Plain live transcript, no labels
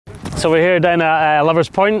So we're here down at Lovers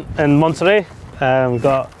Point in Monterey. We've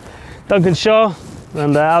got Duncan Shaw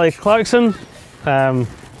and Ali Clarkson, part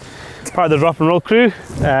of the drop and roll crew.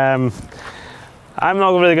 I'm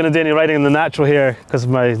not really going to do any riding in the natural here because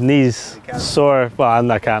my knees sore. Well,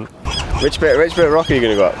 and I can't. Which bit of rock are you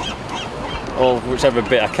going to go up? Or whichever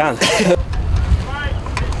bit I can.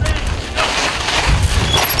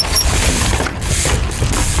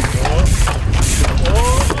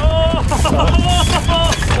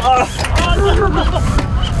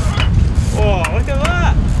 Oh, look at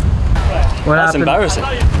that! That's embarrassing.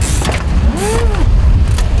 I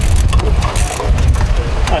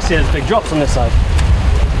see there's big drops on this side.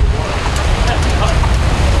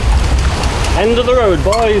 End of the road,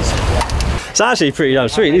 boys. It's actually pretty damn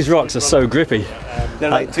sweet. These rocks are so grippy. They're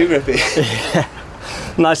like too grippy. Yeah.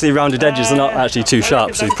 Nicely rounded edges. They're not actually too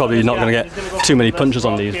sharp, so you're probably not going to get too many punches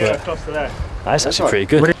on these. But that's actually pretty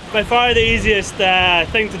good. By far the easiest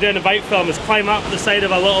thing to do in a bike film is climb up the side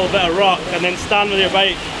of a little bit of rock and then stand with your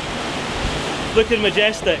bike looking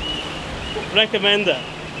majestic. Recommend it.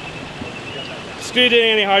 Screw doing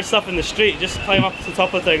any hard stuff in the street, just climb up to the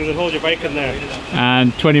top of things and hold your bike in there.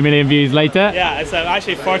 And 20 million views later? Yeah, it's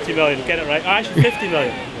actually 40 million, get it right. Oh, actually 50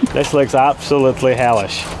 million. This looks absolutely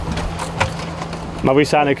hellish. My wee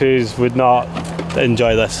Santa Cruz would not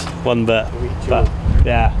enjoy this one bit, but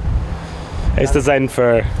yeah. It's designed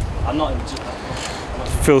for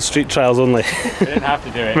full street trials only. We didn't have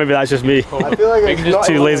to do it. Maybe that's just me. I feel like I'm just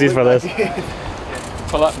too lazy for this.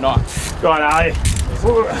 Pull up, not. Go on, Ali.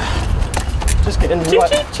 Just get in the way.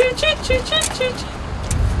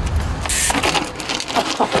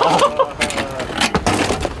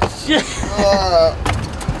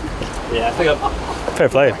 Yeah, I think I'm... Fair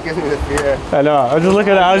play. Gives me the fear. I know. I was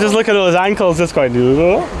just looking at his ankles, just going.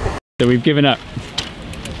 So we've given up.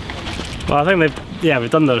 Well, I think we've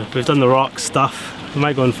done the rock stuff. We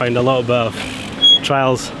might go and find a little bit of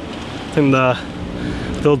trials. I think the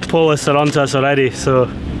old police are onto us already, so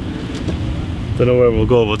don't know where we'll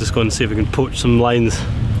go. We'll just go and see if we can poach some lines,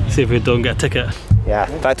 see if we don't get a ticket. Yeah,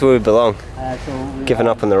 back to where we belong. Giving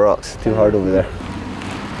up on the rocks. Too hard over there.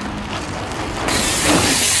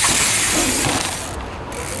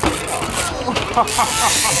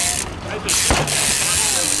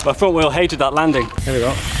 My front wheel hated that landing. Here we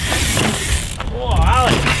go. Oh,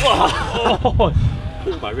 Ali! Oh.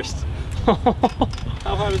 My wrist. How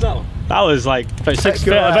high was that one? That was like about 6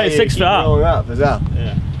 feet. About 6 feet up. Going up as well.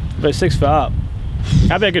 Yeah. About 6 foot up.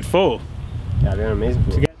 That'd be a good photo. Yeah, they're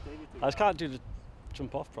amazing. I just can't do the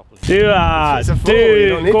jump off properly.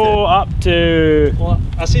 Go up to. Well,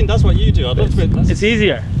 I seen that's what you do. I'd love to. It's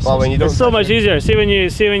easier. Well, when you don't. It's so much easier. See when you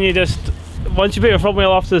just once you put your front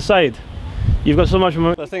wheel off to the side, you've got so much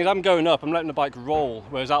momentum. The thing is, I'm going up. I'm letting the bike roll,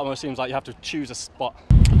 whereas that almost seems like you have to choose a spot.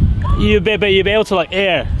 You'll be able to like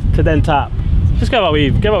air to then tap. Just give it a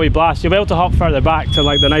wee blast. You'll be able to hop further back to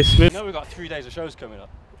like the nice smooth. You know we've got 3 days of shows coming up.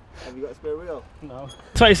 Have you got a spare wheel? No.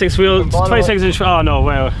 26 wheels, 26 inch. Oh no!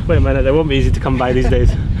 Wait a minute. They won't be easy to come by these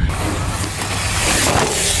days.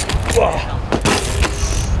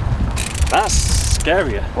 That's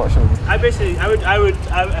scarier. Watch them. I basically, I would,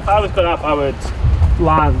 if I was going up, I would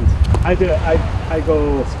land. I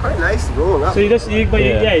go. It's quite nice going up. So it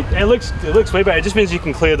looks way better. It just means you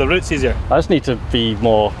can clear the routes easier. I just need to be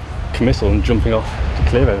more committal and jumping off to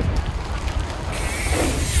clear everything.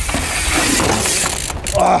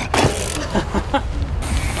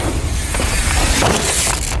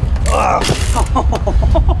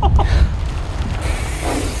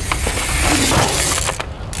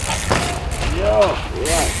 Yo,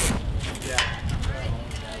 yeah.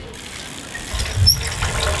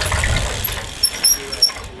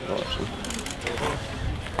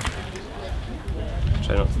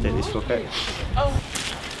 Try not to take these full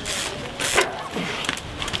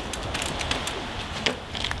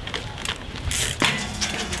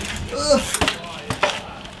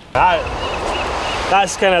out.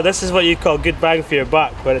 That's kind of, this is what you call good bang for your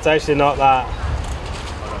buck, but it's actually not that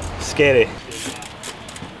scary.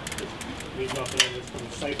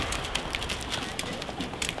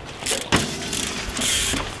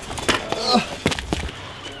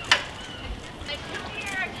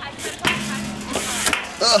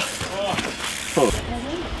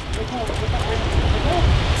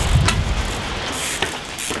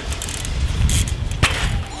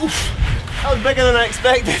 That was bigger than I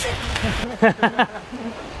expected.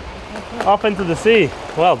 Up into the sea.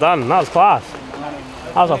 Well done. That was class.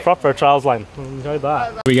 That was a proper trials line. I enjoyed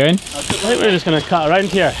that. Are we going? I think we're just going to cut around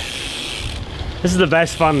here. This is the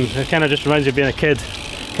best fun. It kind of just reminds you of being a kid.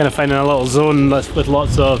 Kind of finding a little zone with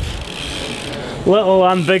lots of little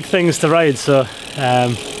and big things to ride. So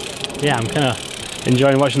yeah, I'm kind of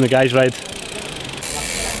enjoying watching the guys ride.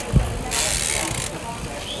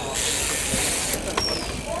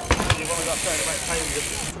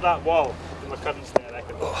 That wall in my current state, I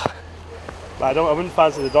reckon. But I wouldn't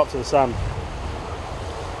fancy the drop to the sand.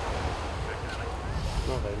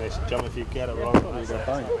 Not very nice jump if you get it wrong.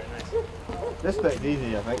 This bit's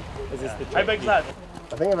easy, I think. How big's that?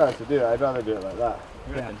 I think if I had to do it, I'd rather do it like that.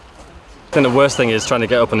 I think the worst thing is trying to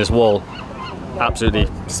get up on this wall absolutely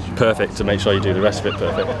perfect to make sure you do the rest of it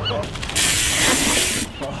perfect.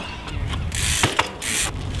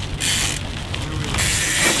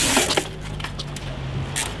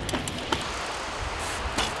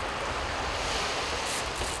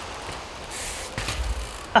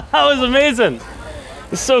 That was amazing!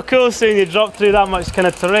 It's so cool seeing you drop through that much kind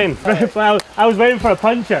of terrain. I was waiting for a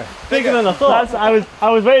puncher. Bigger than I thought. I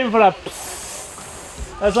was waiting for a.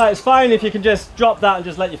 I was like, it's fine if you can just drop that and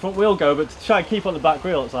just let your front wheel go, but to try and keep on the back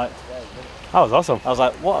wheel, it's like... That was awesome. I was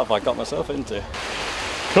like, what have I got myself into?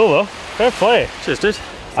 Cool though. Fair play. Cheers, dude.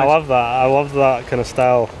 I love that. I love that kind of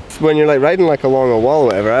style. When you're like riding like along a wall or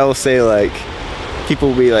whatever, I always say like, people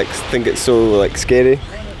will be like, think it's so like scary,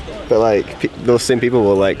 but like those same people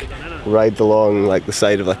will like ride along like the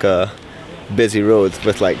side of like a busy road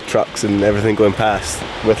with like trucks and everything going past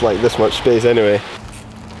with like this much space anyway.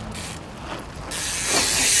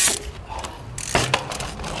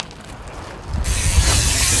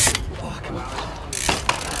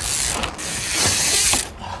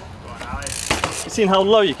 Seen how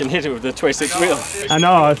low you can hit it with the 26 wheel? I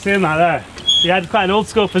know, I was seeing that there. You had quite an old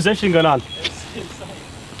school position going on.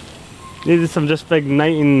 Needed some just big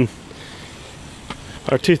 19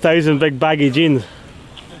 or 2000 big baggy jeans.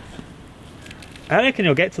 I reckon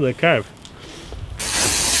you'll get to the curve.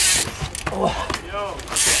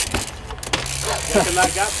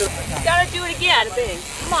 Gotta do it again,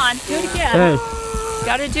 come on, do it again.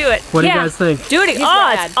 Gotta do it. What do you guys think? Do it again.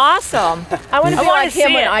 Oh, it's awesome. I want to be like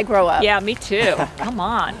him when I grow up. Yeah, me too. Come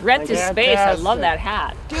on, rent this space. I love that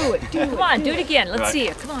hat. Do it, do it. Come on, do it again. Let's see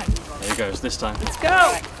it. Come on. There it goes, this time. Let's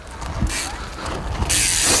go.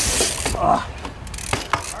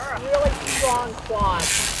 Really strong quads.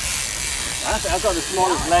 I've got the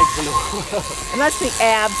smallest legs in the world. And that's the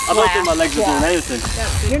abs. I don't think my legs are doing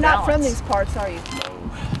anything. You're not from these parts, are you?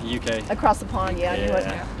 No, UK. Across the pond, yeah.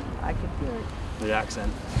 Yeah. I can feel it. The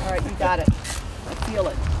accent. All right, you got it. I feel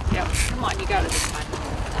it. Yep. Come on, you got it this time.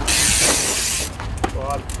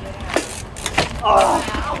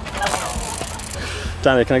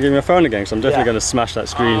 Danny, can I give you my phone again? Because I'm definitely going to smash that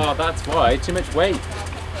screen. Oh, that's why. Too much weight.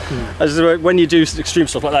 When you do extreme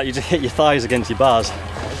stuff like that, you just hit your thighs against your bars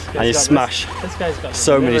and you smash This guy's got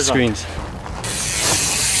so many screens.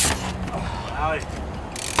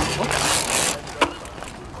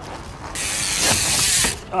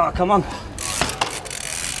 Oh, come on.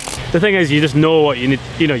 The thing is, you just know what you need.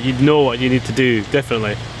 You know what you need to do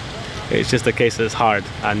differently. It's just a case that it's hard,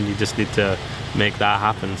 and you just need to make that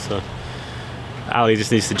happen. So, Ali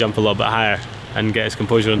just needs to jump a little bit higher and get his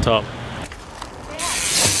composure on top.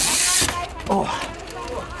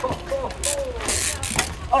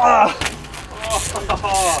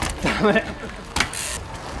 Damn it.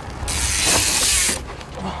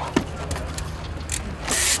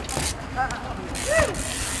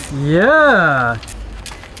 Yeah.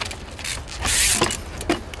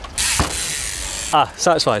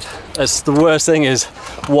 Satisfied. It's the worst thing is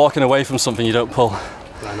walking away from something you don't pull.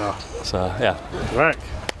 I know. So yeah. Right.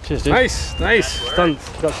 Cheers, dude. Nice stunt.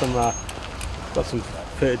 Got some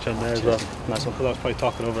footage on there as well. Nice one. I was probably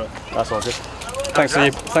talking over it. That's all good. Thanks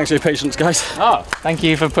for your patience, guys. Oh, thank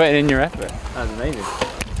you for putting in your effort. That's amazing.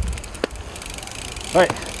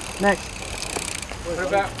 Right. Next.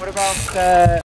 What about